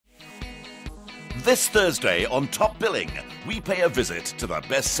This Thursday on Top Billing, we pay a visit to the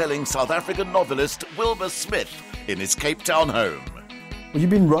best-selling South African novelist Wilbur Smith in his Cape Town home. Well,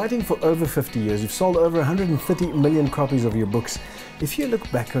 you've been writing for over 50 years. You've sold over 130 million copies of your books. If you look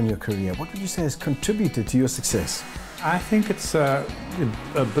back on your career, what would you say has contributed to your success? I think it's the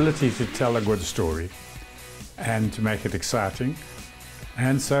ability to tell a good story and to make it exciting.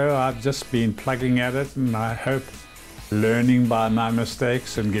 And so I've just been plugging at it, and I hope learning by my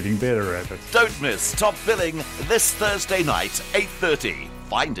mistakes and getting better at it. Don't miss Top Billing this Thursday night, 8:30.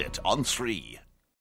 Find it on 3.